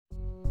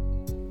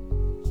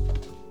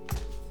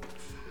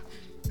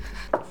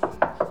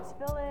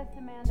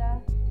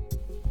Amanda.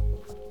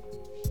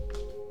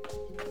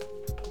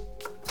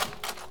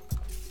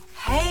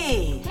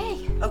 Hey.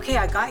 Hey. Okay,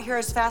 I got here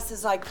as fast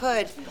as I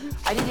could.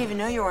 I didn't even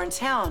know you were in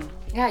town.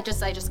 Yeah, I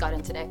just got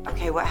in today.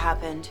 Okay, what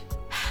happened?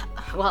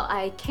 Well,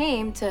 I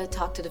came to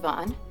talk to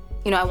Devon.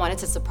 You know, I wanted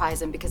to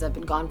surprise him because I've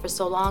been gone for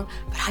so long,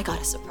 but I got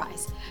a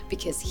surprise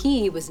because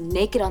he was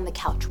naked on the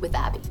couch with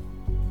Abby.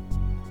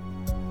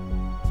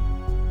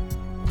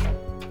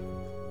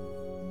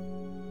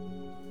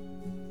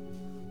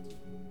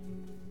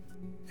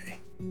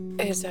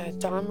 Is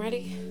Dom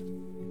ready?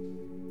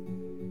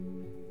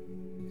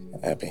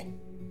 Abby.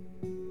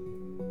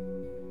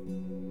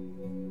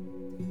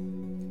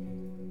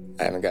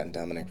 I haven't gotten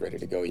Dominic ready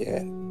to go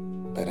yet,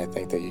 but I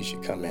think that you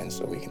should come in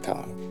so we can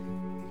talk.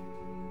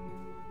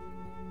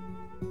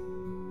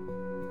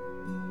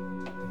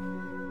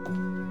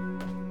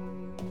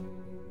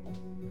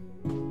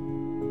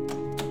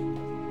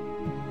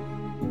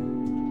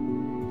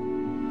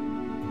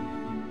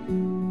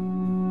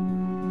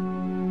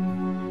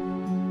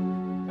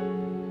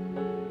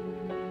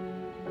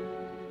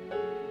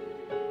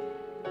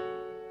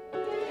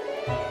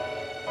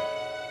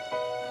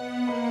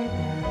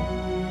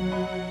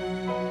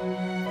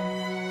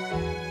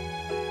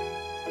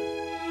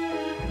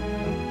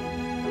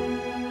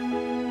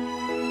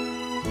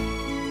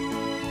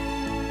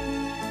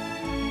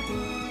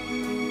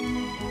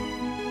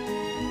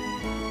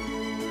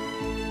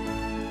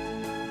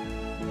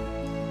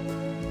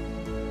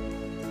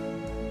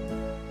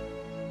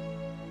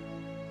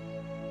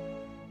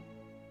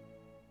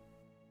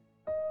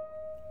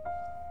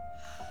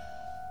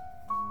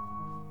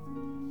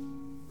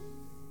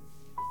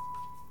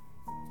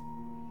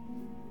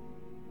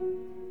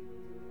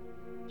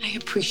 I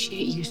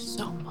appreciate you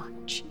so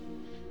much.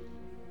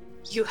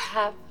 You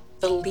have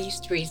the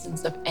least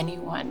reasons of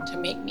anyone to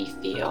make me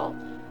feel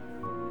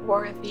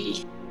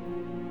worthy,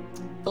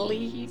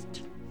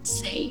 believed,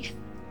 safe.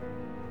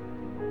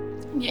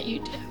 And yet you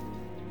do.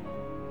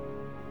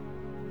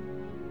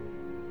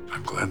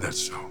 I'm glad that's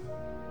so.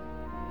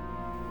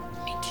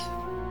 Me too.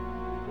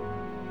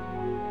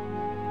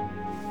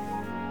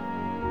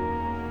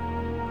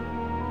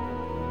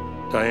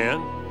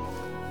 Diane?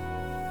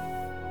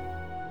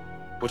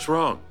 What's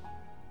wrong?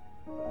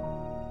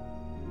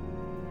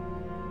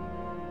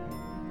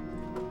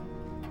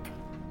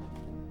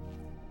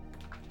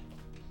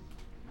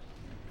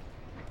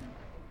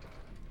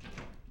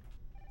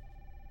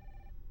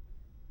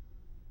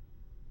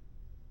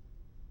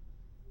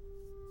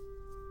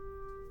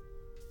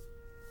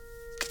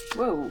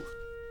 Whoa.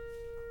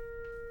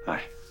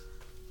 Hi.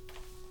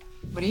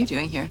 What are you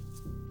doing here?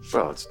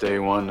 Well, it's day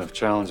one of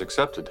challenge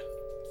accepted.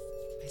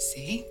 I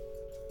see.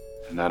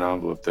 And that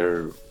envelope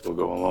there will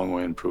go a long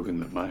way in proving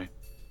that my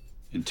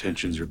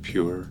intentions are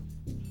pure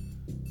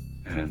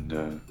and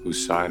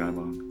whose side I'm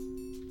on.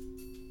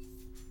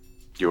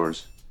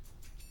 Yours.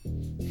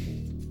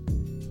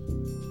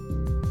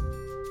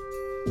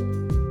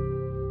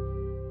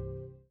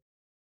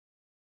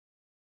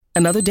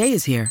 Another day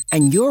is here,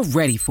 and you're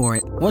ready for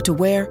it. What to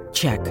wear?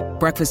 Check.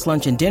 Breakfast,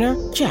 lunch, and dinner?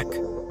 Check.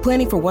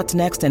 Planning for what's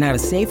next and how to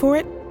save for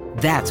it?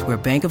 That's where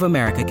Bank of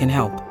America can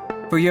help.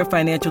 For your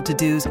financial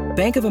to-dos,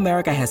 Bank of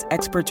America has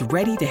experts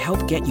ready to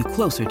help get you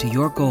closer to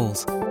your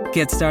goals.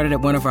 Get started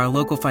at one of our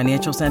local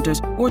financial centers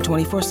or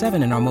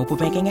 24/7 in our mobile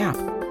banking app.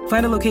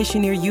 Find a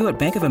location near you at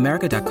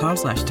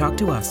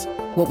bankofamerica.com/talktous.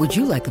 What would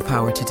you like the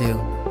power to do?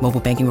 Mobile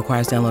banking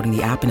requires downloading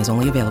the app and is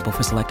only available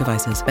for select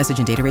devices. Message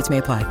and data rates may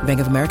apply. Bank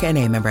of America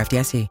NA, member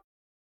FDIC.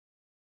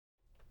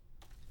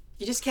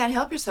 You just can't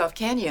help yourself,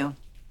 can you?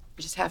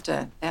 You just have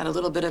to add a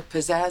little bit of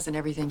pizzazz in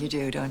everything you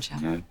do, don't you?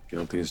 Yeah,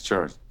 guilty as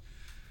charged.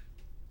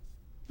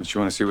 Don't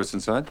you want to see what's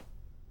inside?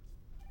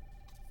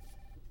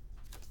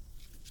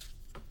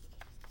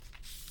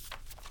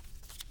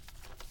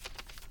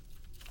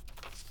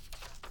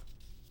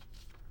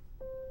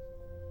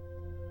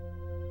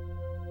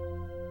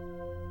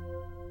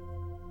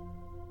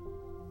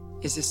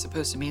 Is this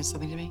supposed to mean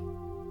something to me?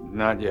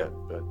 Not yet,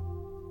 but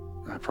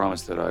I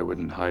promised that I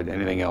wouldn't hide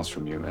anything else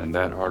from you, and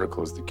that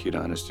article is the key to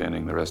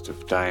understanding the rest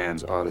of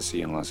Diane's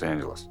odyssey in Los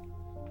Angeles.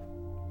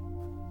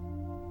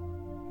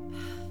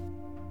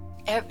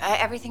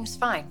 Everything's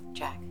fine,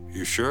 Jack.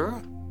 You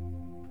sure?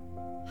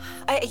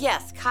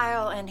 Yes,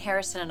 Kyle and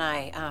Harrison and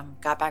I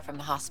got back from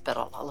the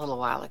hospital a little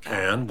while ago.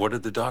 And what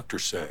did the doctor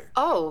say?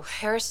 Oh,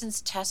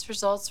 Harrison's test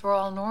results were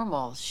all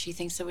normal. She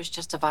thinks it was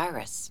just a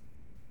virus.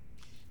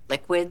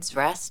 Liquids,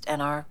 rest,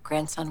 and our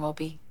grandson will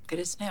be good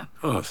as new.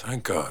 Oh,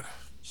 thank God.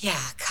 Yeah,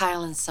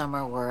 Kyle and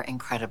Summer were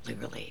incredibly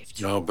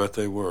relieved. I'll bet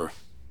they were.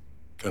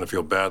 Kind of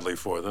feel badly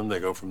for them. They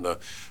go from the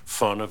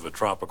fun of a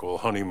tropical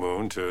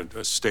honeymoon to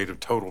a state of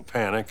total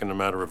panic in a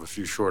matter of a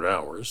few short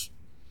hours.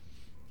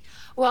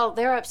 Well,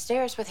 they're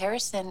upstairs with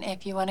Harrison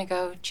if you want to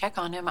go check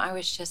on him. I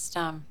was just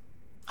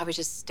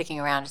sticking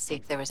around to see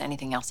if there was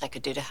anything else I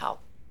could do to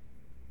help.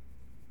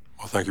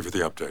 Well, thank you for the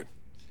update.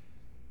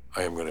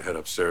 I am going to head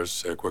upstairs,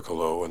 say a quick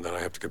hello, and then I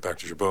have to get back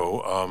to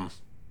Jabot.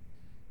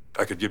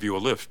 I could give you a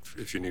lift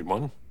if you need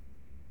one.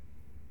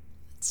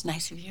 It's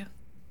nice of you.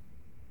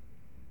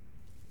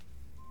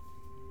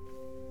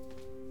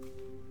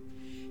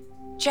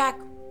 Jack,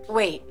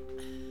 wait.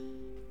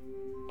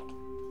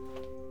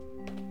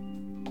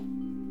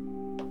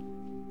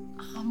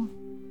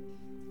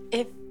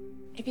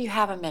 If you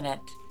have a minute,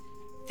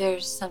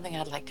 there's something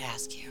I'd like to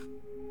ask you.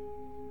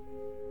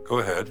 Go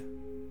ahead.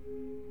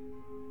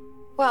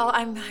 Well,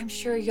 I'm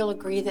sure you'll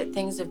agree that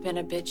things have been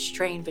a bit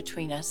strained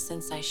between us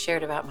since I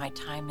shared about my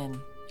time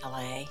in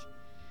LA.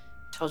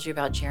 Told you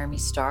about Jeremy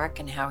Stark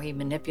and how he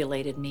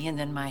manipulated me, and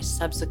then my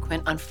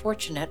subsequent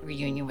unfortunate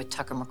reunion with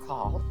Tucker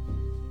McCall.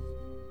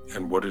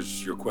 And what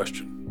is your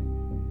question?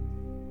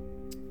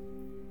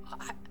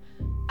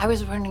 I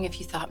was wondering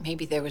if you thought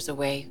maybe there was a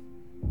way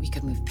we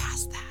could move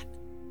past that.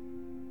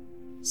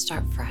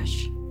 Start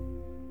fresh.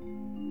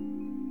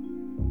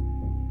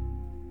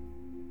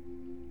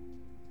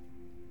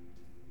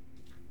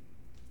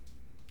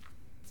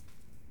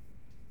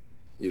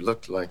 You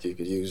looked like you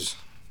could use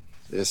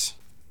this.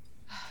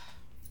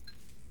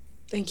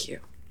 Thank you.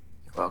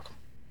 You're welcome.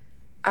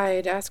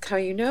 I'd ask how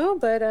you know,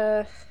 but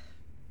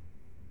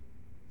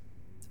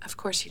of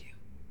course you do.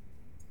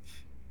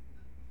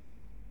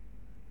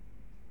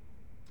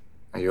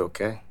 Are you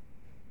okay?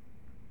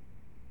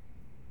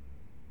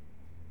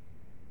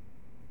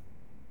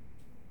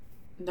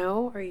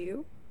 No, are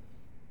you?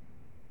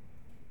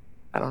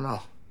 I don't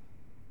know.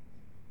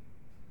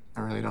 I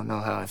really don't know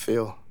how I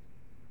feel.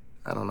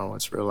 I don't know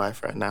what's real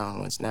life right now and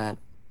what's not.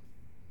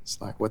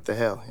 It's like, what the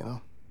hell, you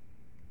know?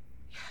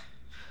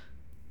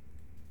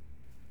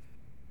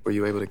 Were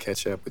you able to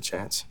catch up with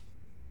Chance?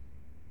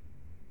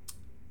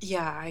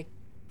 Yeah, I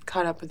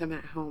caught up with him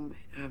at home.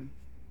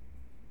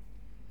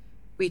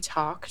 We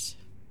talked.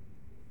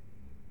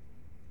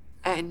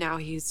 And now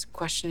he's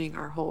questioning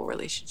our whole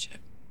relationship.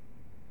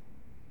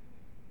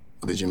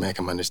 Well, did you make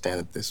him understand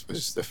that this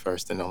was the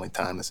first and only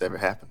time this ever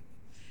happened?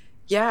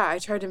 Yeah, I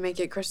tried to make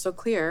it crystal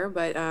clear,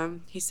 but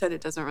he said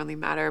it doesn't really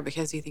matter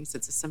because he thinks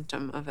it's a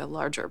symptom of a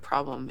larger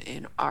problem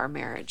in our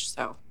marriage,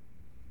 so.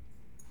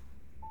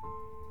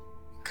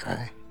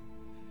 Okay.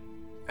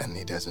 And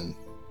he doesn't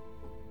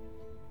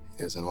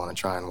want to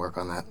try and work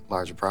on that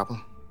larger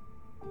problem?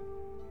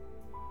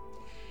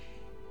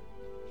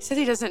 He said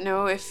he doesn't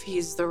know if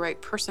he's the right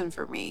person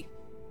for me.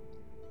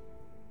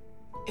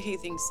 He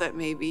thinks that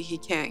maybe he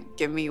can't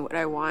give me what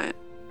I want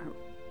or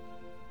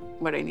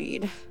what I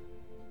need.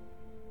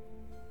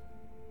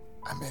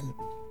 I mean,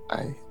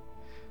 I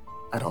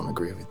don't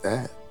agree with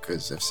that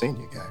because I've seen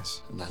you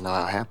guys and I know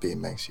how happy it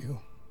makes you.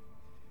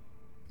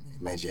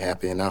 It made you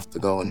happy enough to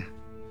go and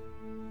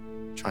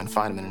try and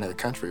find him in another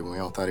country when we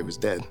all thought he was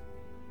dead.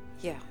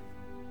 Yeah.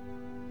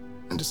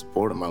 And to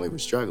support him while he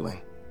was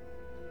struggling.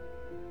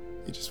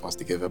 He just wants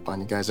to give up on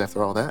you guys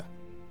after all that?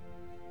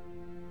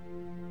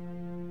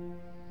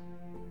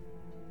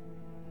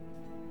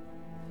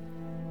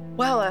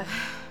 Well,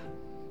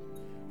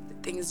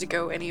 did things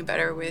go any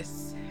better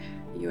with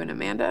you and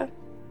Amanda?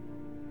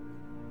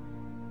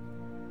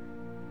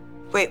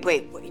 Wait,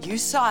 you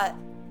saw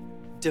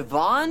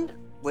Devon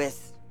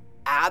with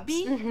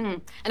Abby? Mm-hmm.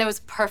 And it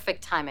was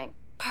perfect timing.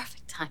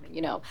 Perfect timing,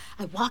 you know.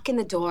 I walk in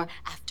the door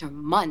after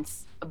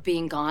months of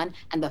being gone,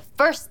 and the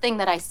first thing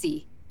that I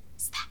see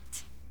is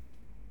that.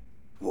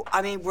 Well,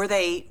 I mean, were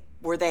they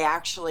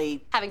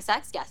actually Having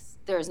sex? Yes,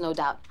 there is no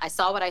doubt. I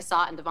saw what I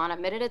saw, and Devon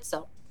admitted it,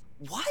 so.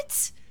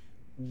 What?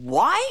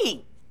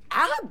 Why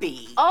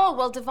Abby? Oh,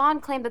 well, Devon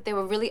claimed that they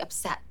were really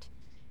upset,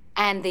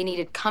 and they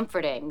needed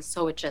comforting,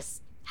 so it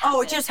just happened.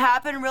 Oh, it just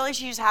happened? Really?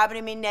 She just happened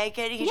to be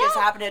naked? He just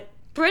happened to...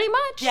 Pretty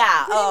much.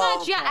 Yeah. Pretty Oh,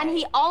 much, yeah. okay. And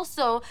he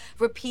also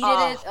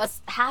repeated it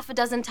half a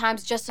dozen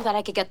times just so that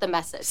I could get the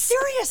message.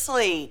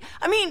 Seriously?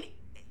 I mean,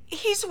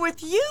 he's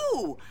with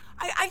you.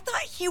 I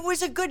thought he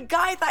was a good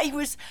guy. I thought he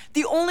was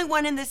the only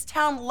one in this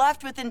town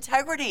left with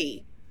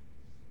integrity.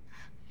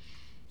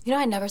 You know,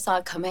 I never saw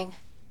it coming.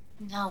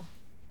 No.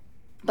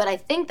 But I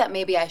think that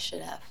maybe I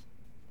should have.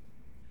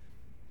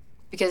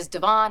 Because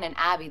Devon and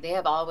Abby, they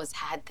have always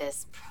had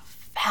this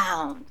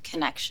profound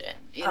connection.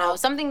 You know,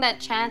 something that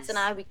Chance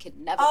and we could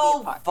never be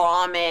apart. Oh,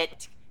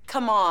 vomit.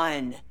 Come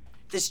on.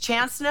 Does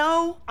Chance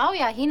know? Oh,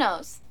 yeah, he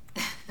knows.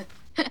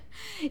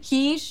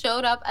 He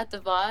showed up at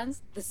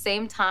Devon's the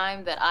same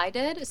time that I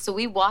did, so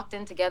we walked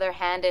in together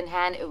hand in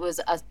hand. It was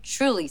a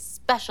truly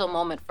special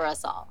moment for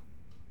us all.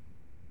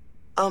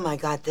 Oh, my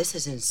God, this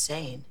is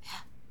insane.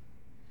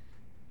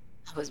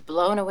 I was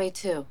blown away,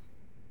 too.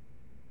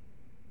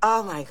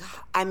 Oh, my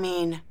God. I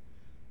mean,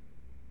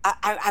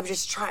 I'm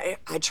just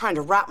trying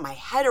to wrap my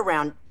head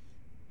around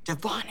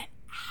Devon and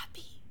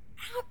Abby.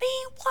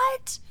 Abby?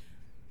 What?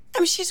 I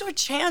mean, she's with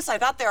Chance. I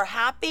thought they were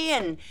happy,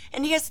 and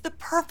he has the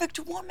perfect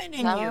woman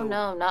in you.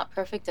 No, not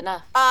perfect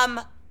enough.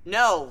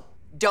 No.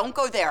 Don't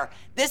go there.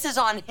 This is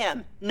on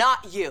him,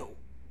 not you.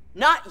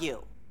 Not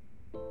you.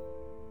 I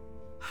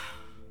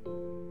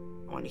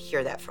want to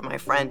hear that from my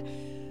friend.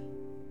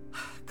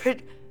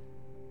 Could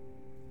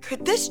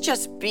this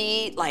just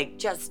be, like,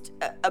 just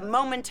a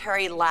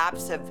momentary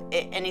lapse of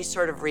any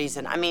sort of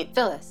reason? I mean...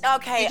 Phyllis,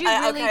 Okay, did you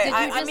really, okay. did you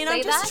just I mean, say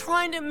I'm just that?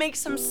 trying to make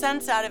some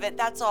sense out of it,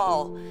 that's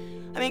all.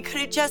 I mean,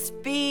 could it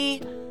just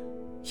be...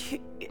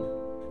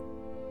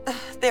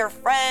 they're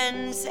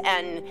friends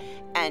and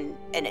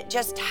it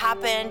just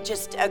happened,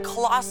 just a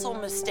colossal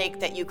mistake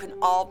that you can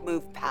all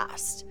move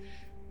past.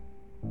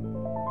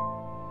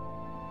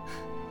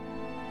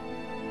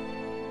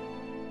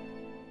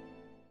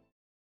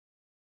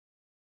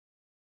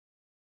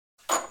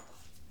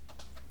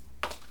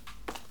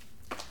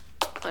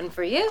 One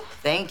for you.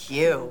 Thank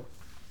you.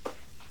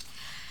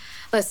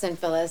 Listen,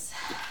 Phyllis,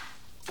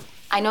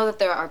 I know that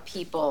there are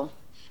people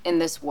in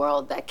this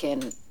world that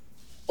can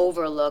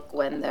overlook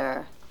when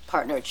their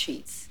partner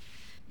cheats.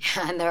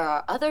 And there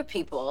are other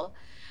people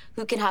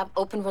who can have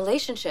open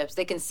relationships.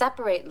 They can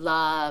separate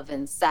love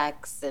and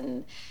sex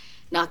and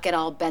not get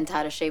all bent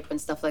out of shape when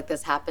stuff like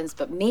this happens.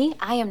 But me,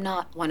 I am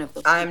not one of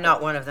those people. I'm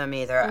not one of them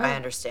either. I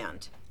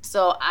understand.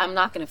 So I'm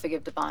not going to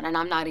forgive Devon, and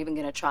I'm not even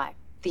going to try.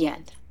 The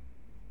end.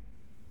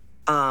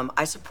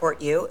 I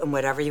support you in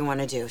whatever you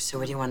want to do. So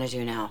what do you want to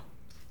do now?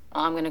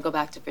 Well, I'm going to go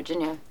back to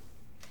Virginia,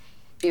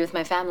 be with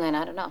my family, and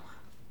I don't know.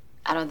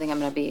 I don't think I'm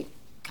going to be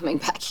coming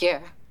back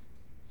here.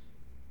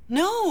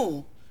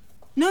 No.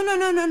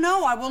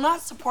 No. I will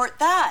not support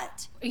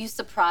that. Are you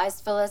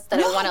surprised, Phyllis, that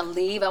I want to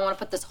leave? I want to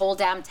put this whole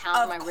damn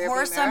town in my rearview mirror? Of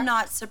course I'm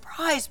not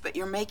surprised, but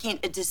you're making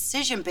a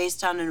decision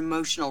based on an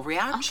emotional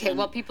reaction. Okay,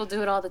 well, people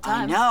do it all the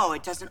time. I know.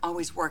 It doesn't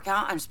always work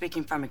out. I'm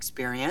speaking from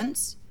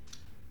experience.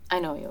 I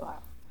know you are.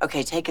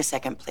 Okay, take a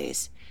second,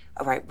 please.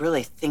 All right,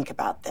 really think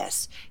about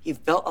this.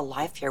 You've built a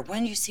life here,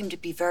 one you seem to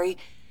be very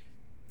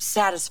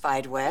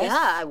satisfied with.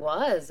 Yeah, I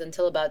was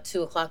until about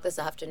 2 o'clock this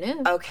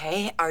afternoon.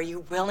 Okay, are you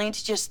willing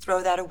to just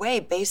throw that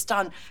away based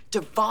on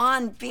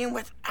Devon being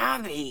with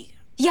Abby?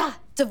 Yeah,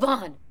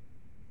 Devon.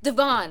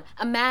 Devon,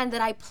 a man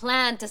that I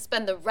plan to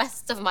spend the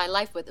rest of my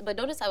life with. But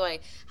notice how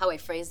I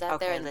phrased that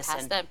there in the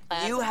past tense.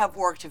 You have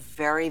worked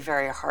very,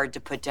 very hard to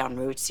put down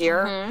roots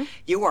here. Mm-hmm.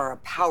 You are a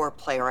power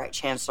player at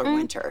Chancellor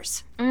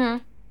Winters.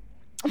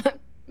 Mm-hmm.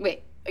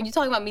 Wait, are you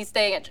talking about me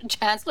staying at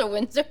Chancellor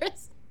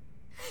Winters?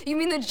 You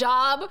mean the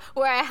job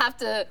where I have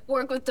to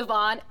work with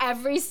Devon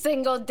every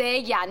single day?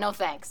 Yeah, no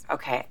thanks.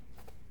 Okay,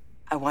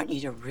 I want you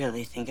to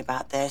really think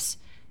about this.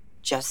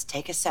 Just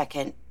take a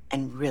second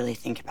and really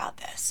think about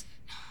this.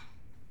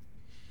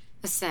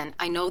 Listen,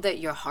 I know that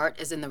your heart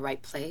is in the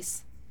right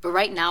place, but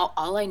right now,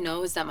 all I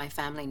know is that my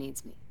family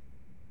needs me.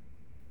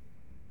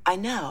 I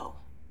know,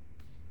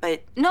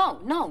 but...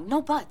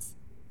 No buts.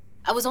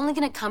 I was only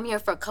gonna come here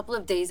for a couple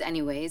of days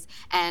anyways,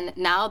 and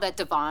now that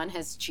Devon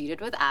has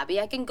cheated with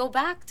Abby, I can go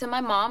back to my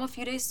mom a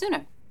few days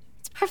sooner.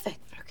 It's perfect.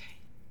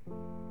 Okay.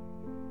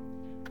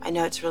 I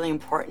know it's really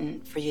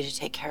important for you to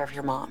take care of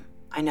your mom.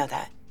 I know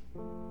that.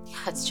 Yeah,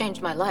 it's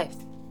changed my life,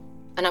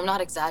 and I'm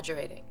not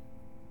exaggerating.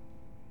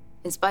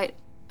 In spite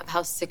of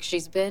how sick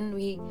she's been,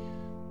 we've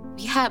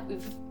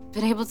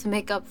been able to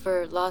make up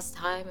for lost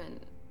time, and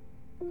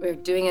we're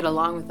doing it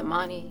along with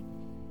Amani.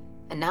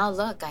 And now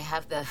look, I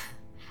have the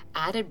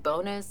added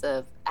bonus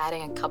of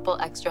adding a couple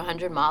extra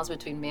 100 miles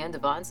between me and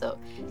Devon, so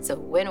it's a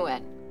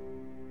win-win.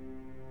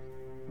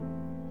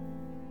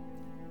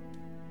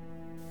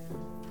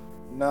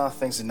 No,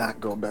 things did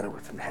not go better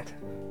with Amanda.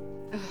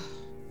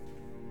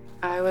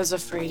 I was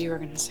afraid you were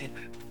going to say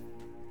that.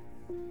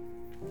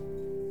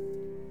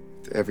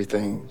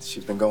 Everything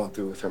she's been going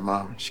through with her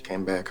mom, she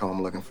came back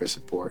home looking for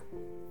support.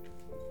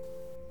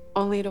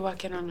 Only to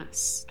walk in on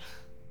us.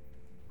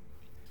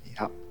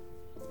 Yep.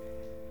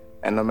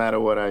 And no matter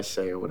what I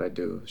say or what I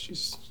do,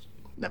 she's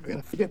never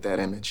gonna forget that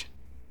image.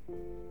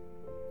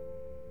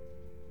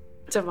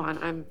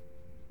 Devon,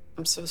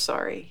 I'm so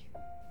sorry.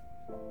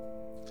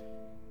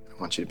 I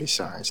want you to be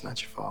sorry. It's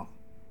not your fault.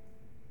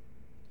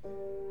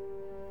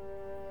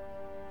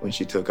 When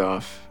she took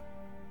off,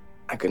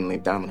 I couldn't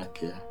leave Dominic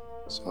here,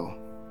 so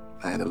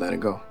I had to let her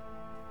go.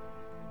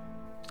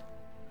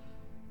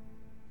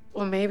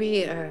 Well,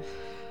 maybe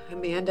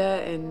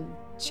Amanda and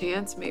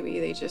Chance, maybe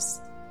they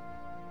just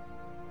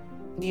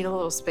need a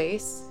little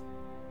space.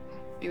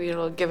 Maybe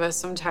it'll give us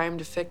some time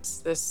to fix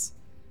this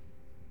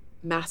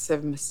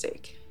massive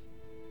mistake.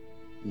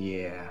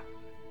 Yeah.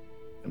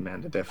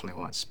 Amanda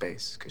definitely wants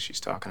space because she's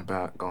talking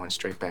about going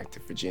straight back to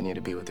Virginia to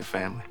be with her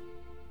family.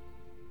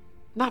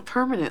 Not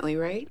permanently,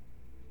 right?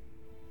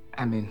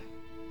 I mean,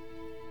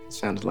 it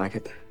sounded like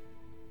it.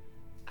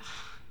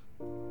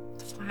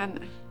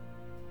 Fine.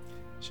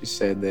 She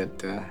said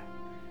that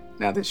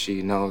now that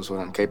she knows what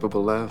I'm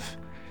capable of,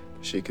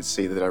 she could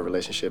see that our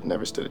relationship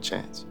never stood a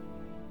chance.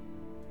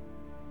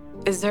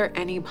 Is there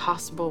any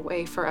possible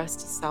way for us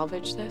to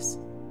salvage this?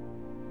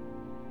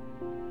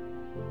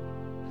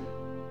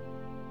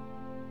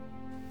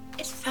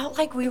 It felt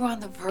like we were on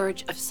the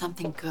verge of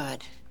something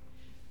good,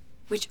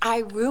 which I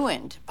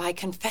ruined by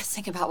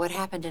confessing about what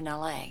happened in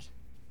LA.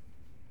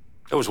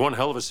 That was one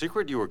hell of a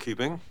secret you were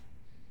keeping.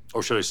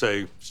 Or should I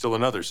say, still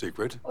another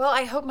secret. Well,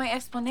 I hope my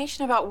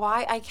explanation about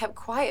why I kept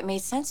quiet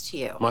made sense to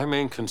you. My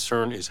main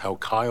concern is how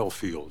Kyle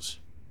feels.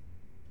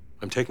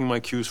 I'm taking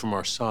my cues from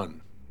our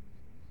son.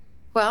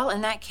 Well,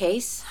 in that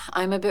case,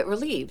 I'm a bit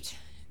relieved.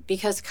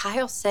 Because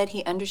Kyle said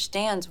he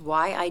understands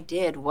why I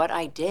did what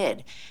I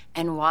did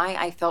and why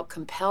I felt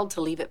compelled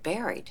to leave it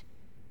buried.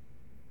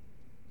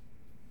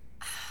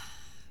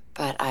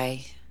 But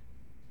I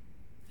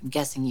I'm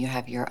guessing you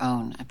have your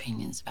own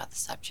opinions about the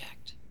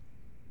subject.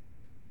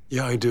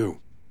 Yeah, I do.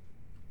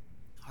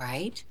 All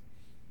right.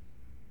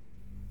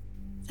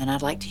 Then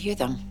I'd like to hear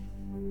them.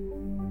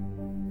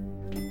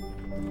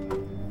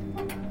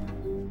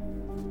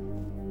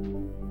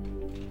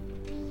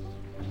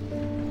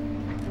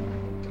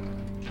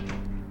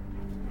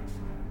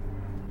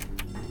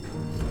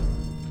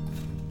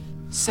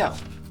 So,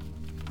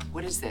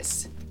 what is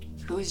this?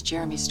 Who is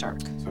Jeremy Stark?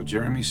 So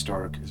Jeremy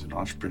Stark is an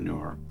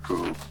entrepreneur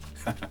who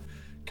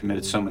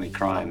committed so many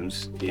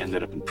crimes, he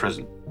ended up in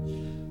prison.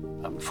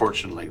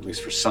 Unfortunately, at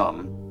least for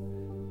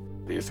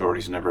some, the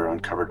authorities never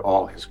uncovered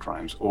all his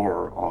crimes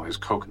or all his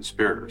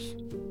co-conspirators.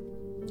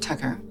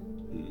 Tucker,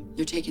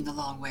 you're taking the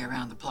long way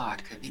around the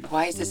block. I mean,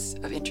 why is this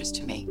of interest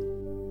to me?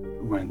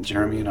 When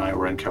Jeremy and I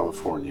were in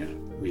California,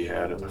 we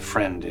had a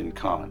friend in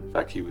common. In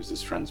fact, he was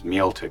this friend's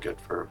meal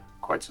ticket for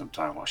quite some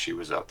time while she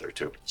was out there,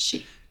 too.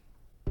 She?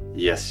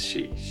 Yes,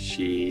 she.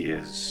 She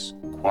is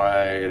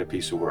quite a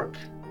piece of work.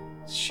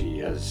 She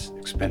has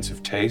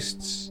expensive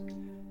tastes,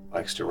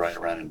 likes to ride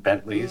around in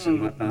Bentleys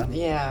and whatnot.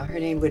 Yeah, her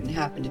name wouldn't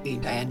happen to be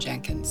Diane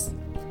Jenkins.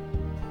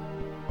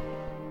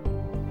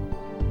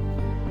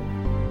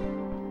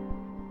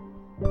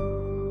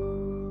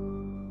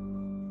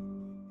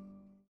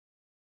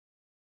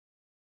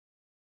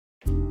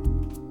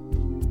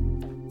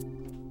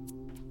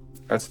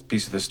 That's the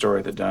piece of the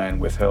story that Diane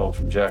withheld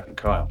from Jack and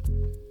Kyle.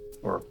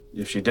 Or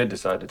if she did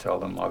decide to tell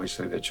them,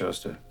 obviously they chose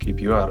to keep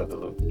you out of the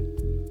loop.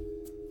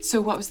 So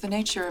what was the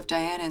nature of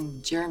Diane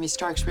and Jeremy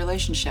Stark's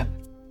relationship?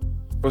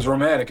 It was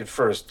romantic at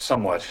first,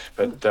 somewhat,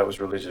 but that was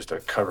really just a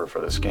cover for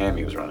the scam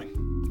he was running.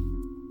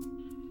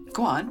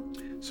 Go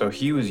on. So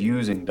he was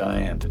using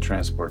Diane to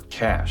transport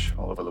cash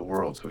all over the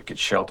world so he could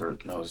shelter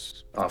it in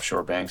those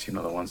offshore banks, you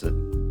know, the ones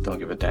that don't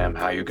give a damn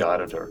how you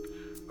got it or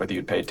whether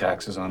you'd paid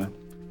taxes on it.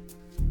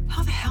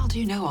 How the hell do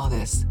you know all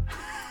this?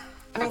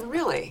 I mean,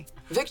 really?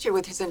 Victor,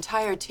 with his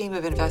entire team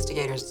of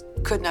investigators,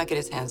 could not get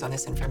his hands on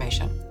this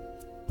information.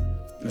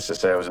 Let's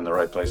just say I was in the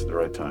right place at the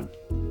right time.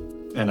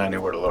 And I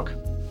knew where to look.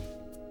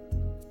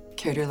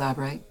 Care to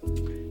elaborate?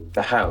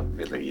 The how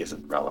really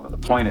isn't relevant.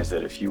 The point is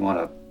that if you want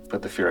to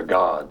put the fear of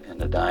God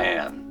into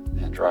Diane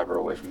and drive her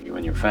away from you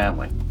and your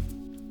family,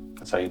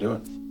 that's how you do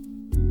it.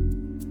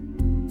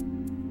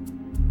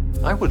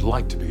 I would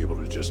like to be able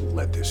to just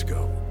let this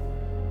go.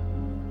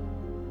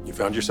 You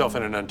found yourself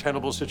in an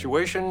untenable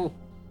situation,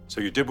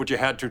 so you did what you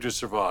had to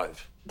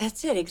survive.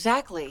 That's it,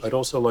 exactly. I'd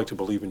also like to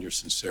believe in your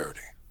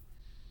sincerity.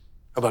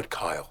 How about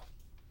Kyle?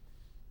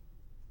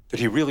 That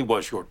he really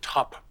was your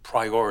top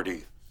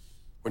priority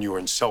when you were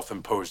in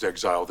self-imposed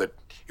exile, that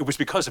it was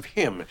because of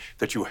him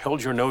that you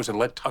held your nose and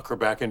let Tucker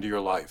back into your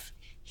life.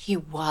 He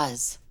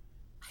was.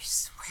 I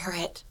swear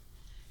it.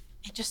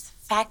 And just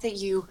the fact that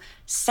you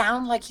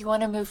sound like you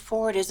want to move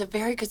forward is a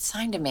very good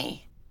sign to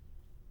me.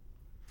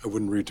 I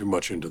wouldn't read too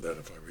much into that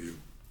if I were you.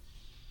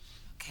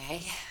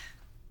 Okay.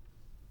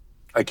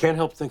 I can't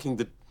help thinking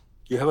that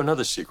you have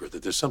another secret,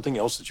 that there's something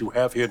else that you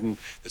have hidden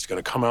that's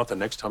going to come out the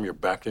next time you're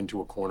backed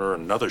into a corner,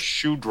 another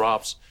shoe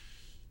drops,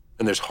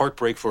 and there's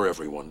heartbreak for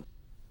everyone.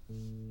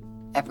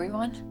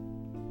 Everyone?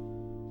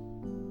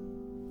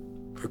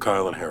 For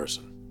Kyle and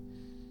Harrison.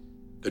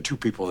 The two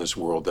people in this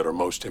world that are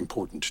most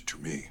important to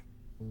me.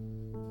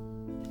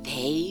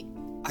 They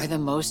are the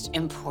most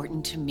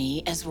important to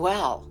me as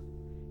well.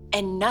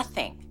 And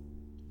nothing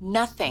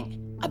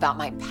about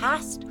my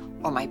past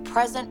or my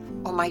present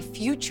or my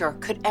future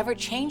could ever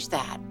change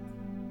that.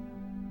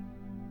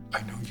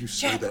 I know you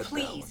say Jack, that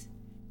please.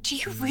 Do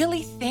you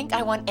really think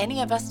I want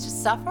any of us to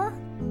suffer?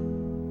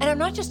 And I'm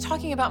not just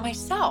talking about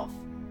myself.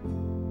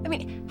 I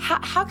mean,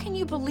 how can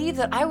you believe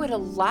that I would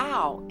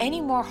allow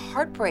any more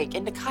heartbreak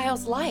into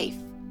Kyle's life?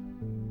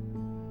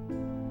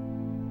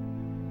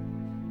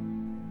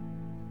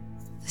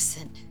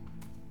 Listen,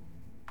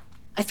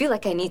 I feel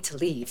like I need to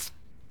leave.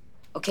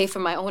 Okay, for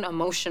my own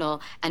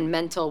emotional and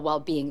mental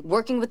well-being.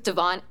 Working with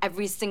Devon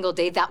every single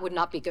day, that would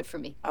not be good for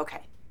me.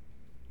 Okay.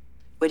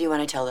 What do you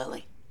want to tell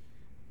Lily?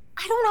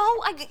 I don't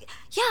know.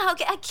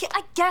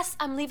 I guess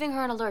I'm leaving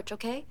her in a lurch,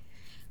 okay?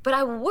 But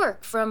I will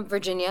work from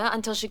Virginia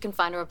until she can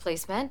find a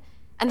replacement.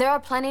 And there are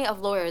plenty of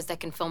lawyers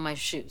that can fill my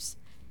shoes.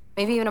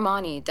 Maybe even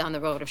Amani down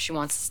the road if she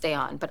wants to stay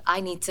on. But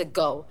I need to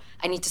go.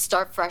 I need to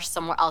start fresh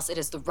somewhere else. It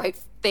is the right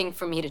thing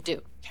for me to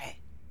do. Okay.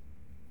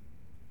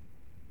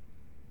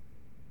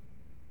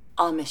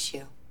 I'll miss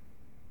you.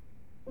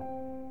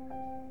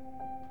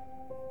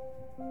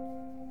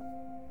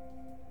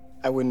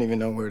 I wouldn't even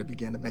know where to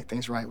begin to make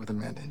things right with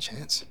Amanda and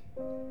Chance.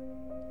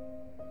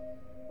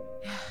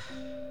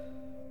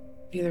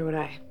 Neither would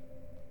I.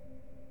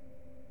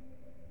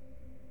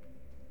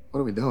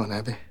 What are we doing,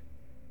 Abby?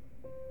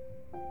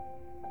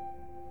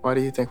 Why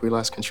do you think we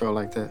lost control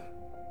like that?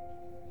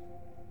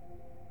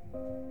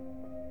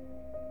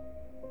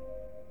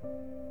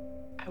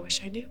 I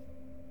wish I knew.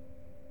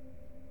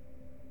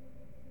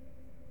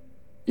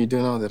 You do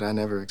know that I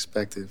never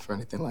expected for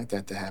anything like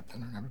that to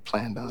happen or never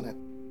planned on it.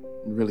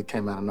 It really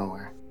came out of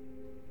nowhere.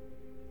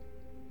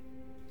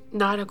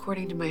 Not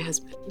according to my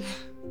husband.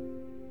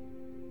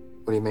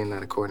 What do you mean,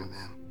 not according to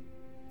him?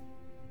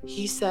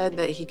 He said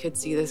that he could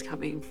see this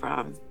coming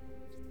from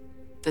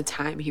the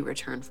time he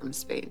returned from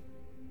Spain.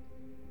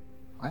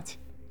 What?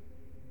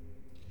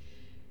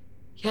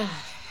 Yeah.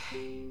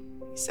 He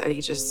said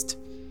he just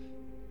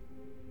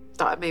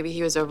thought maybe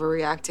he was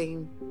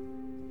overreacting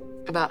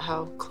about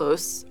how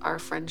close our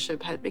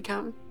friendship had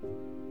become.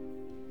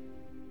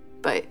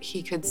 But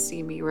he could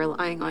see me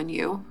relying on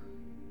you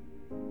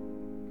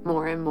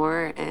more and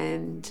more,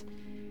 and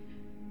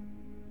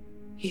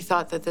he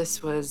thought that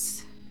this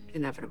was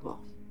inevitable.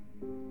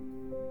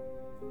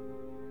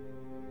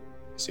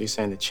 So you're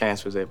saying that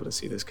Chance was able to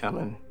see this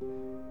coming,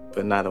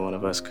 but neither one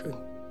of us could?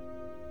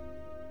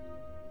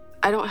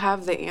 I don't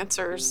have the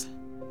answers.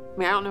 I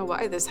mean, I don't know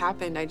why this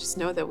happened. I just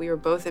know that we were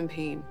both in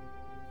pain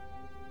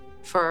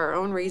for our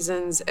own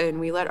reasons, and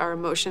we let our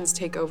emotions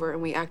take over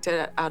and we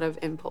acted out of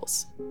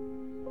impulse.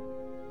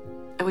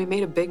 And we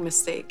made a big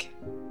mistake.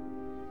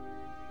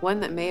 One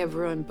that may have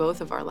ruined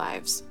both of our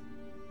lives.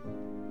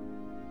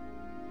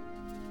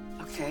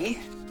 Okay.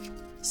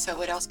 So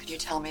what else could you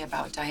tell me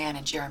about Diane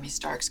and Jeremy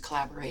Stark's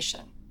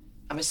collaboration?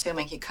 I'm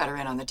assuming he cut her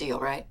in on the deal,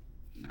 right?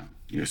 No,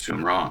 you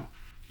assume wrong.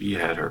 He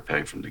had her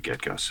pegged from the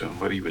get-go, so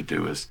what he would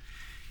do is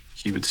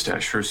he would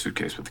stash her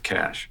suitcase with the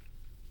cash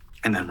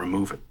and then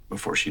remove it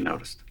before she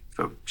noticed.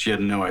 So she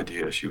had no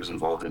idea she was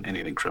involved in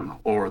anything criminal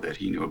or that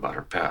he knew about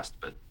her past,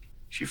 but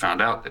she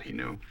found out that he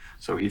knew,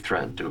 so he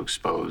threatened to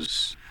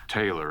expose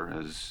Taylor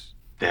as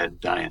dead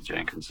Diane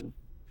Jenkins and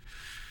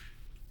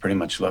pretty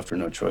much left her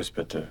no choice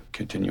but to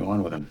continue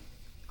on with him.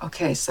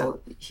 Okay, so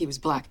he was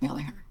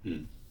blackmailing her.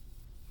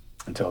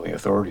 Until the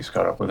authorities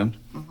caught up with him.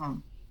 Mm-hmm.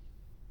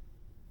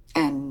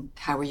 And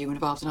how were you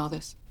involved in all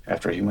this?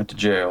 After he went to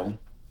jail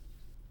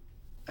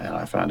and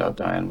I found out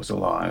Diane was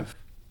alive,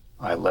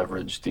 I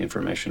leveraged the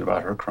information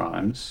about her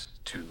crimes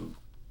to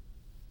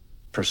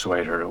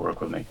persuade her to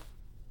work with me.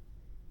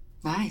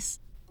 Nice.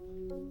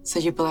 So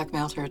you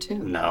blackmailed her too?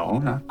 No,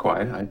 not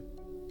quite.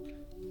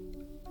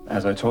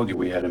 As I told you,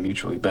 we had a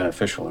mutually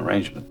beneficial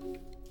arrangement.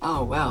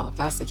 Oh, well, if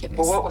that's the case.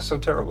 Well, what was so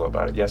terrible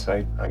about it? Yes,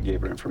 I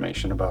gave her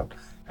information about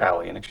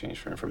Allie in exchange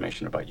for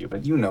information about you,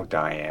 but you know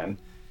Diane.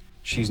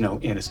 She's no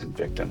innocent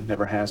victim,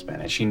 never has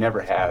been, and she never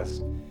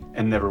has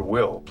and never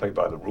will play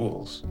by the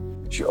rules.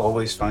 She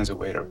always finds a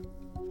way to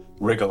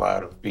wriggle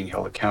out of being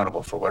held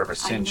accountable for whatever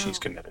sin she's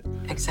committed.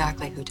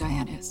 Exactly who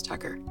Diane is,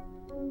 Tucker.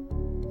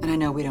 And I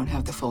know we don't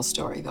have the full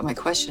story, but my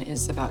question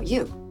is about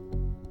you.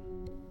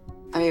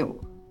 I mean,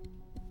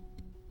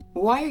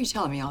 why are you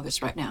telling me all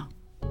this right now?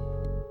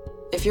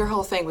 If your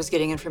whole thing was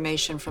getting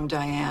information from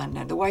Diane,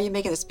 and why are you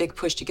making this big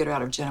push to get her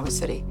out of Genoa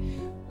City?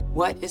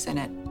 What is in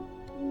it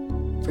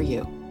for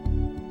you?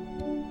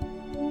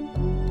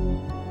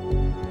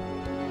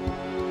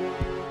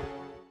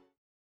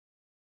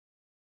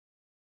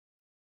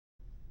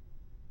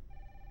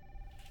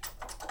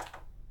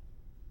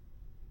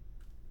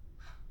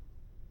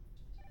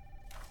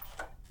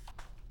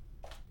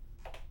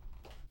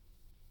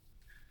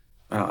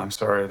 Well, I'm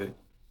sorry that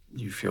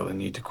you feel the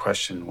need to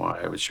question why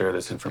I would share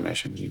this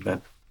information with you, but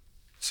at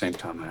the same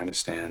time, I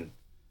understand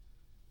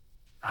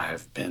I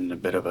have been a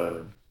bit of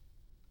a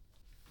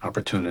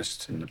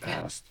opportunist in the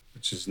past,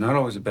 which is not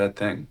always a bad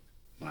thing,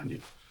 mind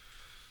you.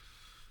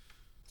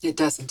 It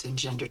doesn't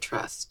engender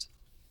trust.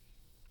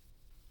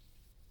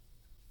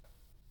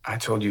 I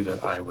told you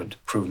that I would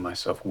prove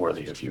myself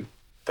worthy of you.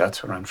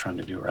 That's what I'm trying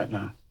to do right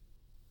now.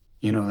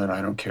 You know that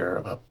I don't care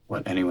about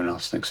what anyone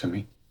else thinks of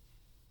me.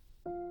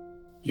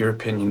 Your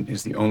opinion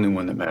is the only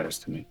one that matters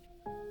to me.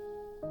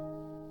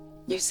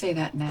 You say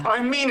that now.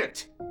 I mean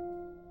it!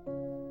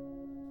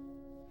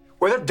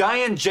 Whether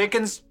Diane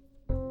Jenkins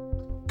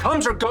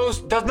comes or goes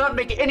does not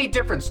make any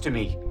difference to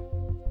me.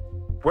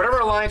 Whatever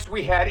alliance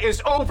we had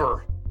is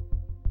over.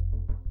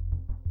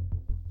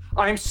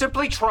 I am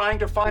simply trying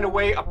to find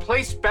a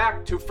place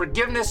back to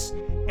forgiveness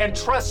and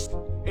trust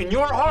in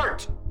your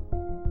heart.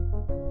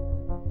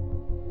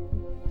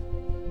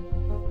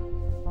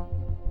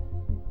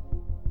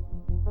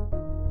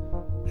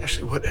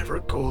 Ashley, whatever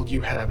goal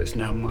you have is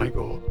now my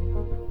goal.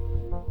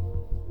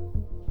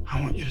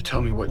 I want you to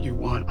tell me what you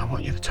want. I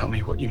want you to tell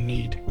me what you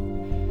need.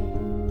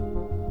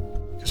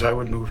 Because I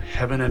would move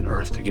heaven and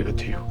earth to give it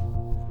to you.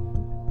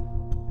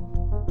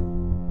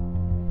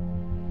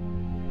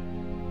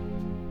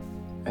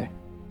 Hey,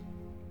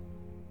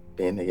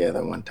 being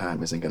together one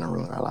time isn't gonna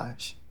ruin our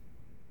lives.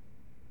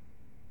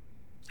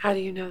 How do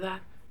you know that?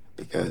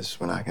 Because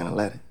we're not gonna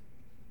let it.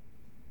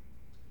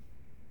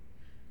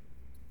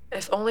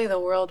 If only the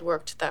world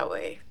worked that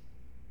way.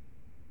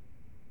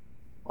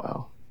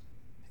 Well,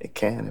 it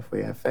can if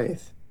we have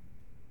faith.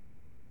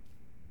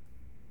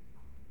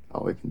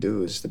 All we can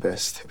do is the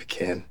best that we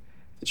can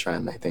to try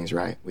and make things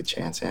right with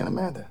Chance and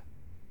Amanda.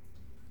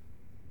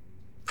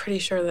 Pretty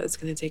sure that it's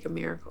going to take a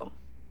miracle.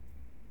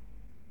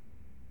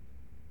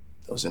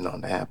 Those are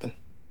known to happen.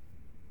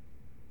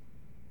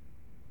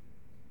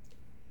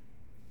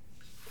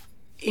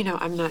 You know,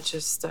 I'm not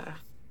just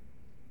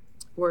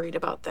worried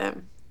about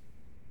them.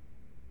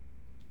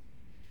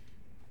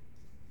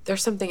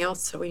 There's something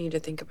else that we need to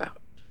think about.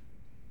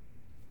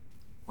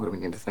 What do we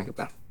need to think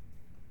about?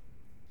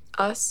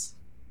 Us.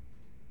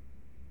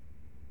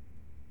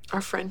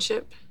 our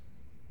friendship.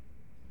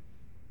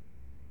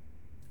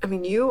 I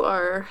mean, you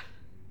are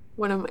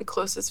one of my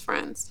closest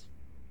friends.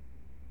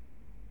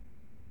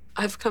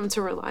 I've come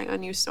to rely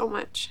on you so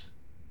much.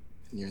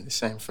 And you're the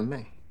same for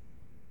me.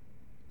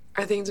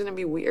 Are things gonna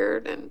be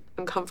weird and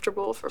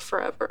uncomfortable for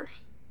forever?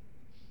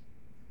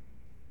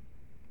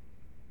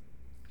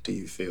 Do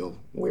you feel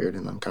weird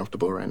and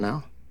uncomfortable right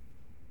now?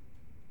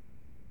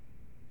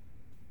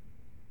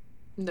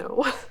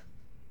 No.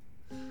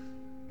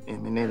 Yeah,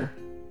 me neither.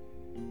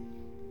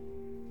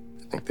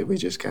 I think that we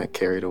just got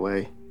carried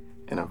away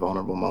in a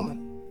vulnerable moment.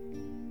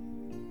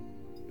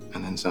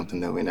 And then something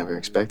that we never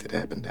expected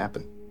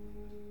happened.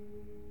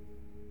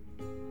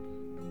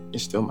 You're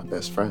still my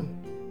best friend.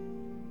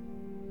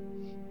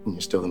 And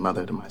you're still the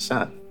mother to my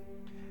son.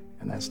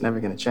 And that's never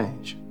gonna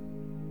change.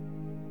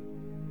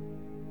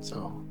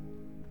 So,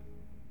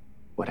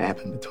 what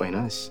happened between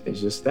us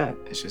is just that.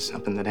 It's just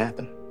something that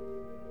happened.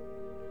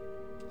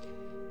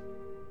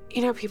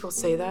 You know, people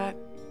say that.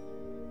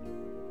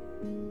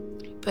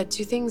 But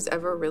do things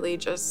ever really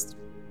just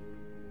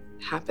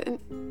happen?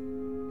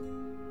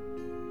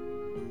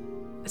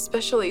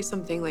 Especially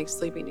something like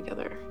sleeping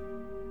together.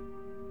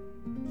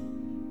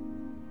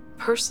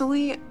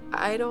 Personally,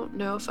 I don't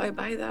know if I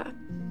buy that.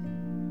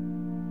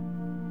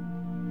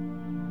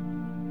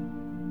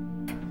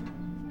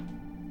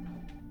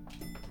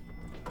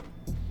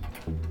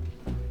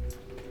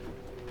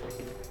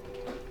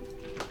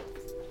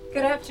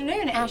 Good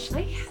afternoon,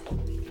 Ashley.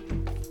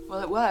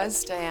 Well, it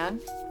was,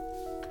 Diane.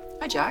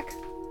 Hi, Jack.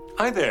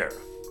 Hi there.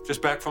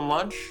 Just back from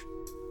lunch?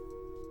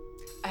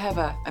 I have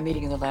a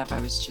meeting in the lab. I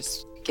was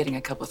just getting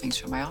a couple things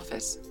from my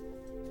office.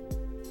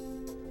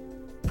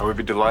 I would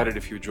be delighted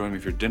if you would join me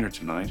for dinner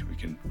tonight. We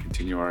can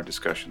continue our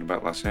discussion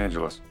about Los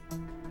Angeles.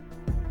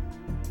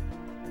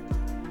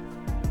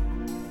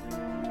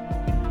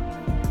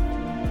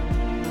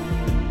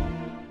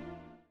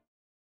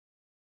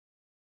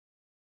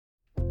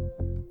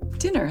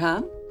 Dinner,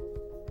 huh?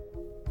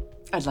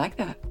 I'd like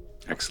that.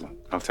 Excellent.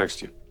 I'll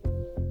text you.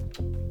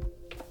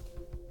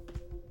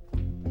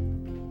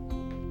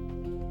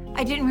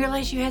 I didn't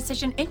realize you had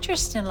such an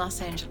interest in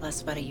Los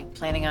Angeles. What, are you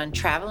planning on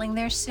traveling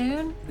there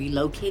soon?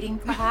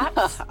 Relocating,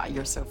 perhaps?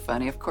 You're so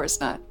funny. Of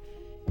course not.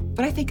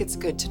 But I think it's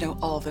good to know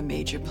all the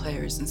major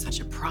players in such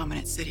a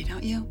prominent city,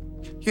 don't you?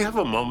 You have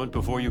a moment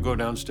before you go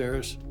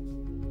downstairs?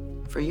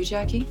 For you,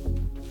 Jackie?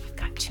 I've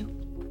got to.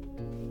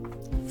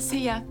 See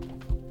ya.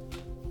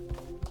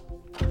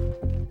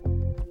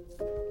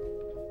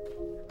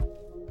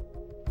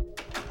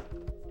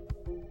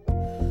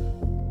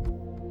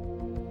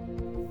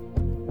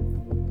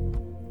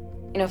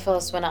 You know,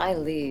 Phyllis, when I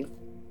leave,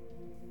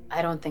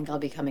 I don't think I'll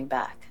be coming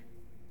back.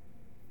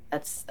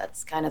 That's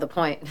kind of the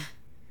point.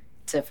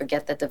 To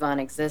forget that Devon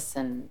exists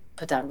and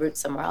put down roots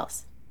somewhere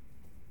else.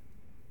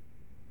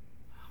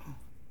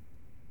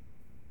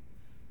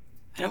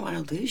 I don't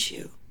want to lose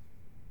you.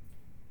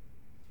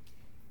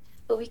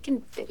 But we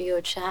can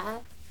video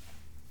chat,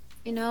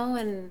 you know,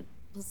 and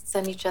we'll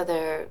send each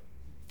other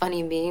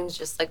funny memes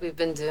just like we've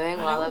been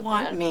doing while I don't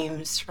want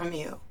memes from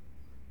you.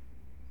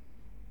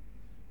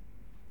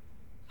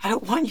 I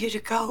don't want you to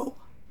go.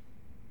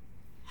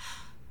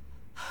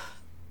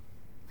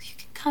 You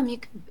can come,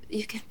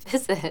 you can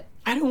visit.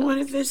 I don't want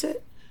to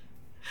visit.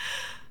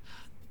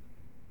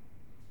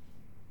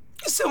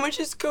 So much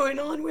is going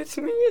on with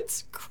me.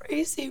 It's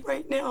crazy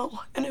right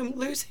now. And I'm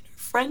losing our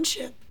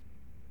friendship.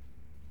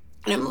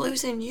 And I'm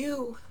losing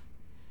you.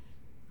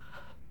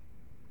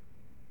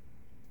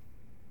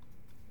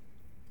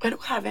 I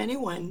don't have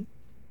anyone.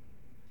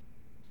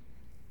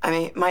 I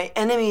mean, my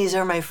enemies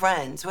are my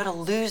friends. What a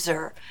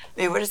loser.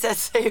 I mean, what does that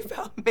say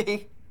about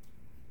me?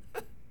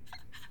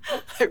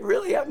 I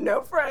really have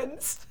no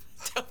friends.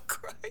 Don't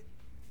cry.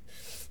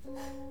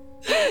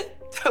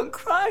 Don't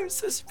cry. I'm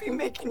supposed to be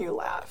making you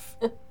laugh.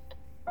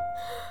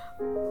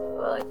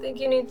 Well, I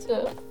think you need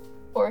to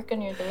work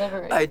on your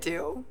delivery. I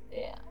do.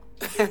 Yeah.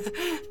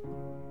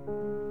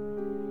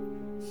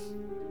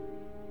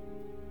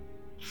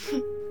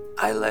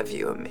 I love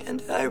you,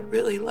 Amanda. I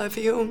really love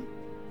you.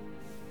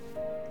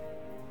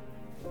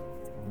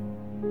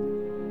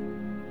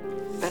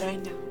 But I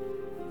know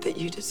that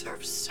you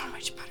deserve so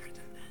much better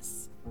than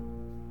this.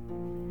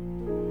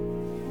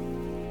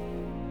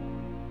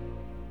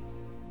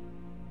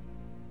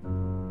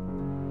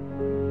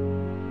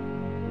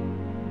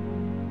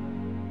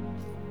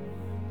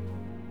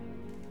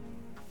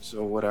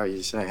 So what are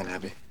you saying,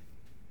 Abby?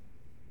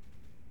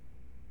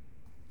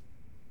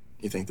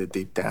 You think that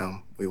deep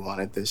down we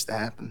wanted this to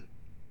happen?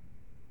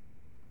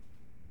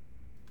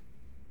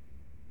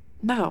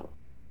 No.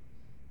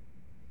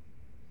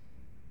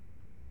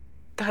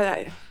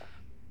 God,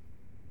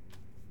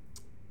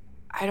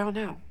 I don't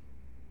know.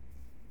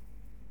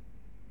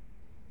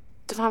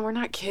 Devon, we're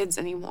not kids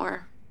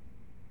anymore.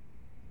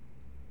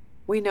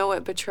 We know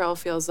what betrayal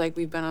feels like.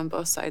 We've been on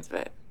both sides of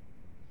it.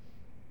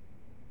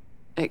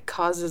 It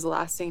causes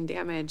lasting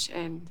damage,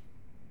 and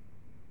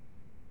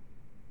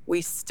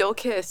we still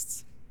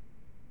kissed.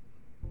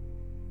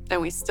 And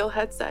we still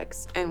had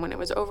sex. And when it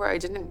was over, I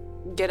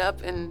didn't get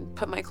up and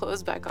put my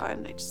clothes back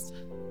on.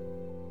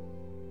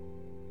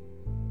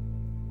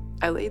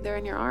 I laid there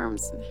in your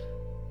arms.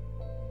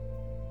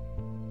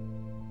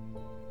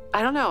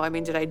 I don't know. I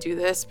mean, did I do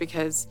this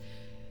because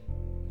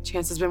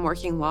Chance has been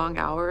working long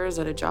hours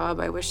at a job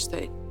I wish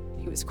that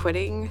he was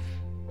quitting?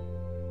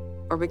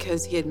 Or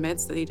because he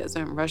admits that he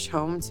doesn't rush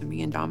home to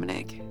me and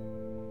Dominic?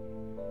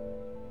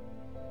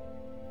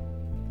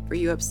 Were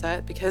you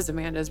upset because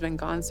Amanda's been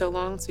gone so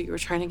long, so you were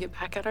trying to get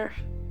back at her?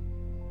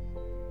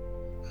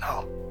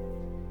 No.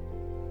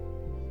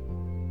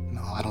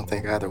 No, I don't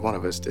think either one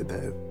of us did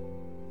that.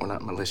 We're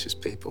not malicious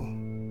people.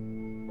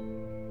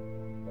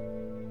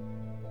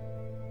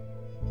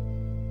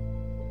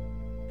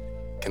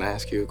 Can I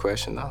ask you a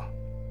question, though?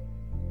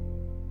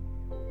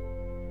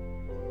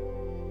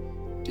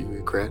 Do you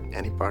regret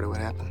any part of what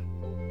happened?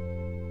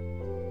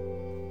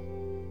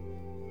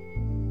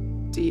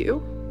 Do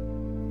you?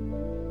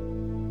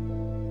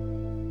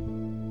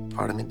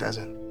 Part of me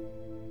doesn't.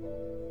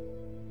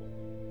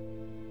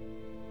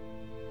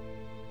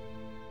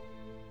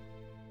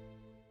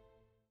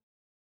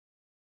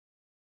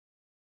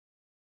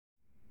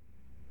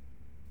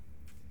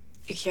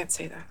 You can't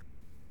say that.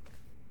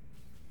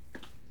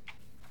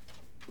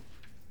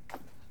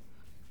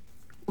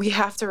 We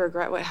have to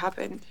regret what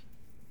happened.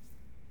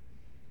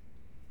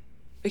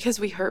 Because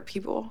we hurt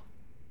people.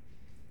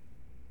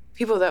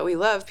 People that we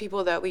love,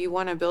 people that we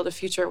want to build a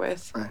future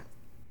with. Right.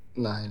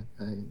 No,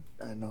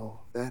 I know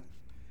that.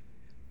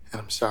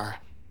 And I'm sorry.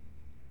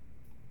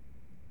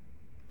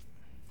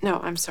 No,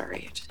 I'm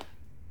sorry.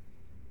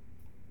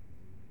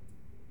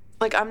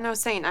 Like, I'm no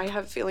saint. I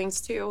have feelings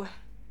too.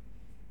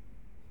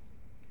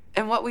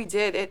 And what we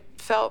did, it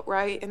felt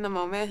right in the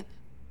moment.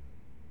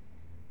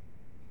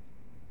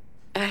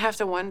 And I have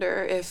to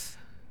wonder if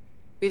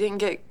we didn't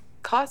get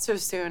caught so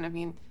soon. I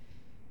mean,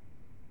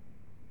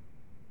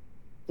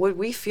 would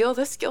we feel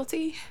this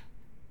guilty?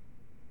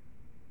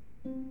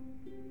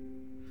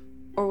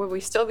 Or would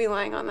we still be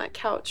lying on that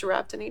couch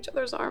wrapped in each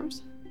other's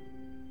arms?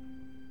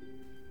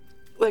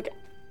 Like,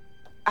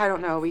 I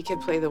don't know. We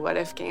could play the what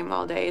if game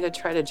all day to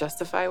try to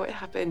justify what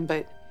happened,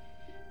 but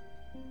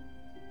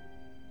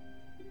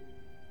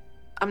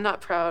I'm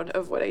not proud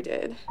of what I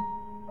did.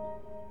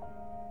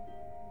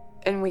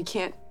 And we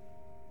can't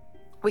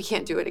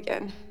do it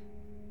again.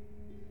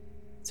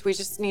 So we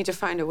just need to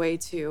find a way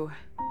to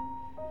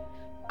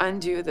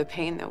undo the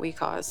pain that we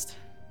caused.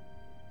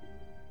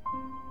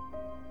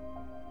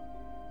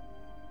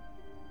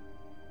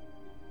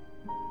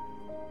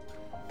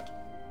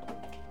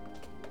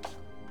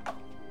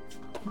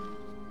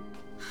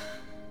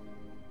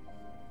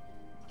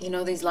 You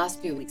know, these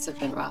last few weeks have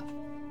been rough.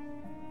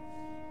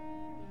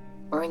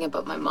 Worrying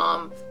about my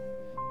mom,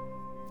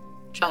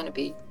 trying to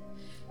be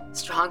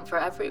strong for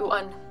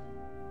everyone.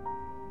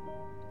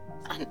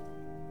 And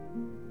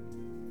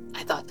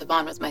I thought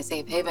Devon was my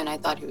safe haven. I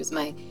thought he was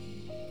my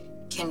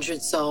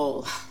kindred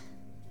soul.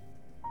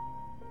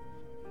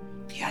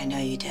 Yeah, I know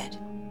you did.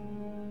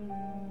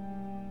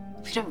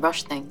 We didn't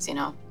rush things, you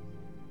know?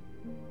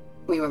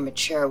 We were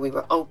mature, we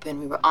were open,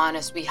 we were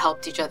honest, we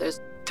helped each other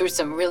through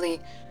some really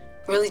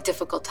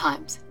difficult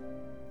times.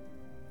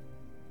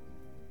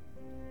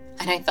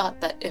 And I thought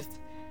that if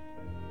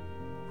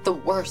the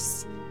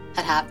worst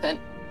had happened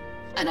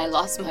and I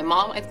lost my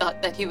mom, I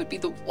thought that he would be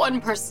the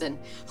one person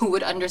who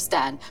would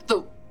understand,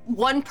 the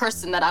one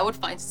person that I would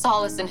find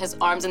solace in his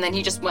arms, and then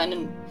he just went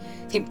and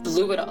he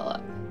blew it all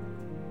up.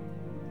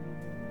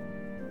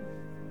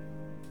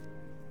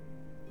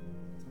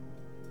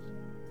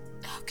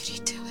 How could he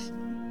do it?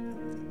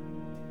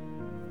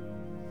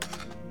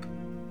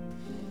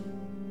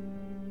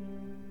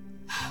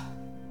 How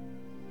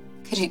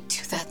could he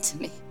do that to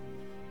me?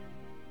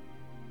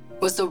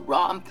 Was the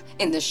romp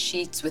in the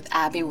sheets with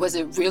Abby, was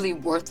it really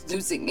worth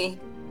losing me?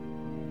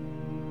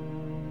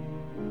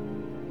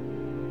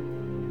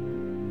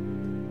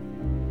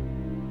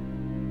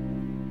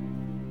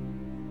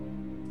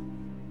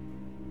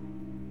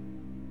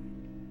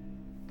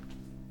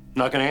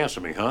 Not gonna answer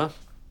me, huh?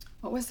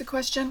 What was the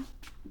question?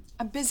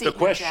 I'm busy. The here,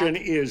 question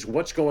Jack. is,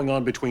 what's going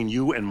on between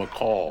you and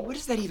McCall? What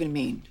does that even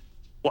mean?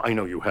 Well, I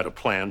know you had a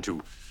plan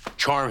to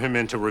charm him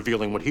into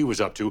revealing what he was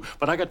up to,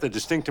 but I got the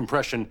distinct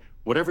impression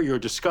whatever you're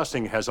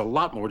discussing has a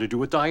lot more to do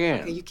with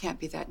Diane. Okay, you can't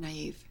be that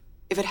naive.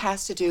 If it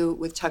has to do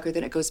with Tucker,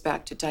 then it goes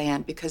back to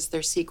Diane because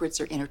their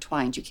secrets are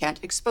intertwined. You can't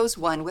expose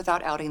one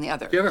without outing the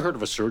other. You ever heard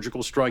of a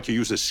surgical strike? You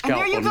use a And scalpel,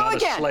 there you go not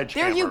again. a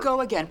sledgehammer. There you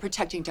go again,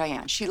 protecting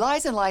Diane. She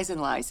lies and lies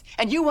and lies.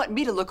 And you want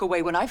me to look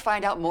away when I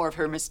find out more of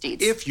her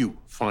misdeeds. If you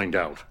find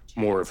out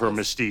more of her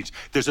misdeeds,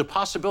 there's a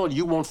possibility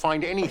you won't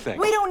find anything.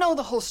 We don't know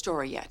the whole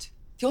story yet.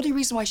 The only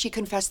reason why she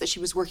confessed that she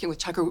was working with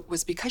Tucker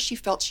was because she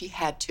felt she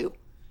had to.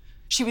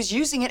 She was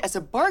using it as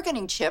a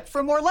bargaining chip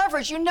for more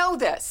leverage. You know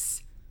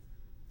this.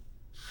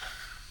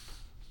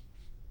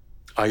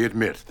 I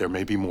admit there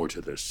may be more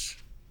to this.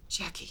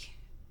 Jackie,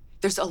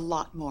 there's a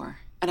lot more.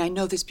 And I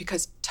know this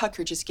because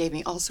Tucker just gave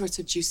me all sorts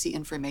of juicy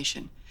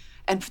information.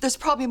 And there's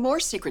probably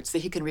more secrets that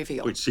he can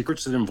reveal. Wait,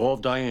 secrets that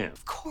involve Diane?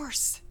 Of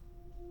course.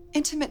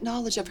 intimate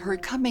knowledge of her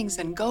comings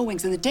and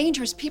goings and the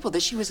dangerous people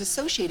that she was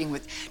associating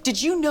with.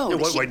 Did you know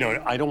that Wait,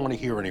 no, I don't want to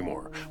hear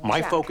anymore.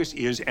 My focus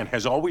is, and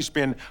has always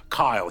been,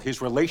 Kyle.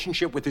 His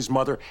relationship with his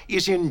mother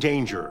is in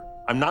danger.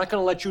 I'm not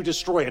going to let you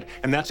destroy it,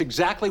 and that's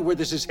exactly where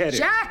this is headed.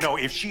 Jack! No,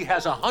 if she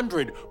has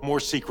 100 more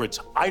secrets,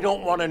 I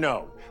don't want to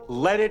know.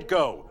 Let it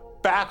go.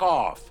 Back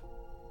off.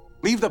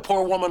 Leave the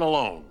poor woman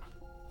alone.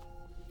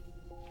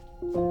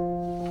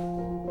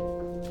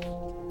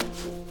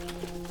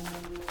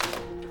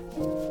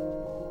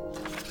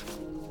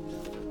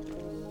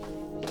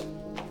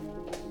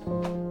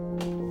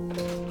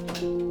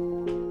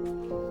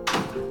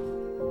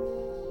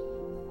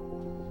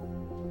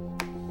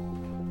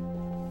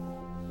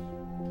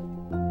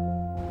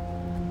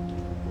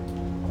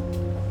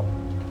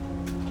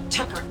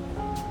 Tucker,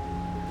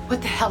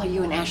 what the hell are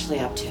you and Ashley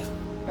up to?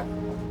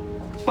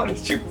 What,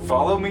 did you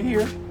follow me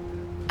here?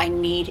 I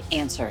need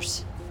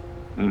answers.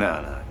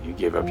 No. You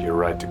gave up your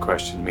right to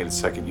question me the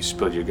second you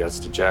spilled your guts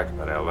to Jack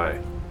about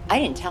L.A. I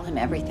didn't tell him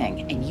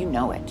everything, and you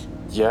know it.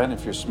 Yeah, and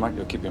if you're smart,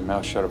 you'll keep your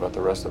mouth shut about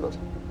the rest of us.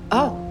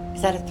 Oh,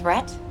 is that a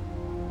threat?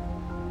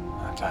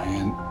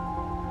 Diane,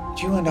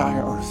 you and I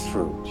are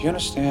through. Do you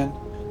understand?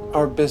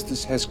 Our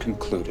business has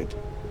concluded.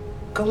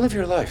 Go live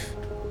your life.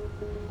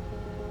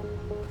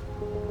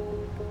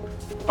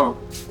 Oh,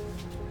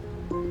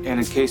 and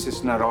in case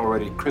it's not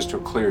already crystal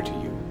clear to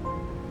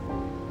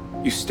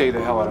you, you stay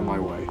the hell out of my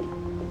way.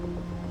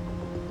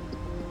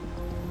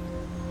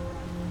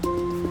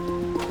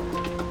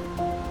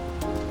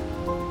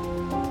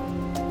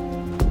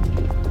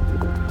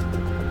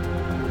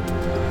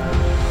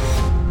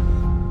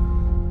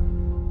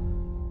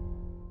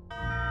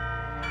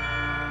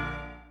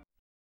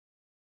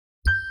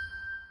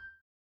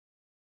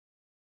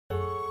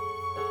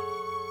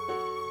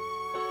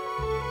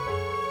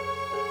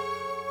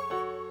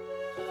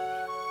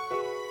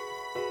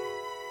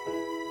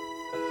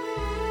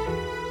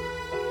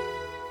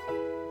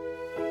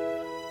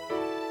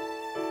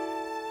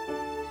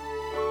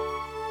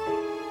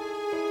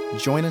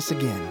 Join us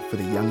again for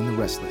The Young and the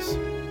Restless,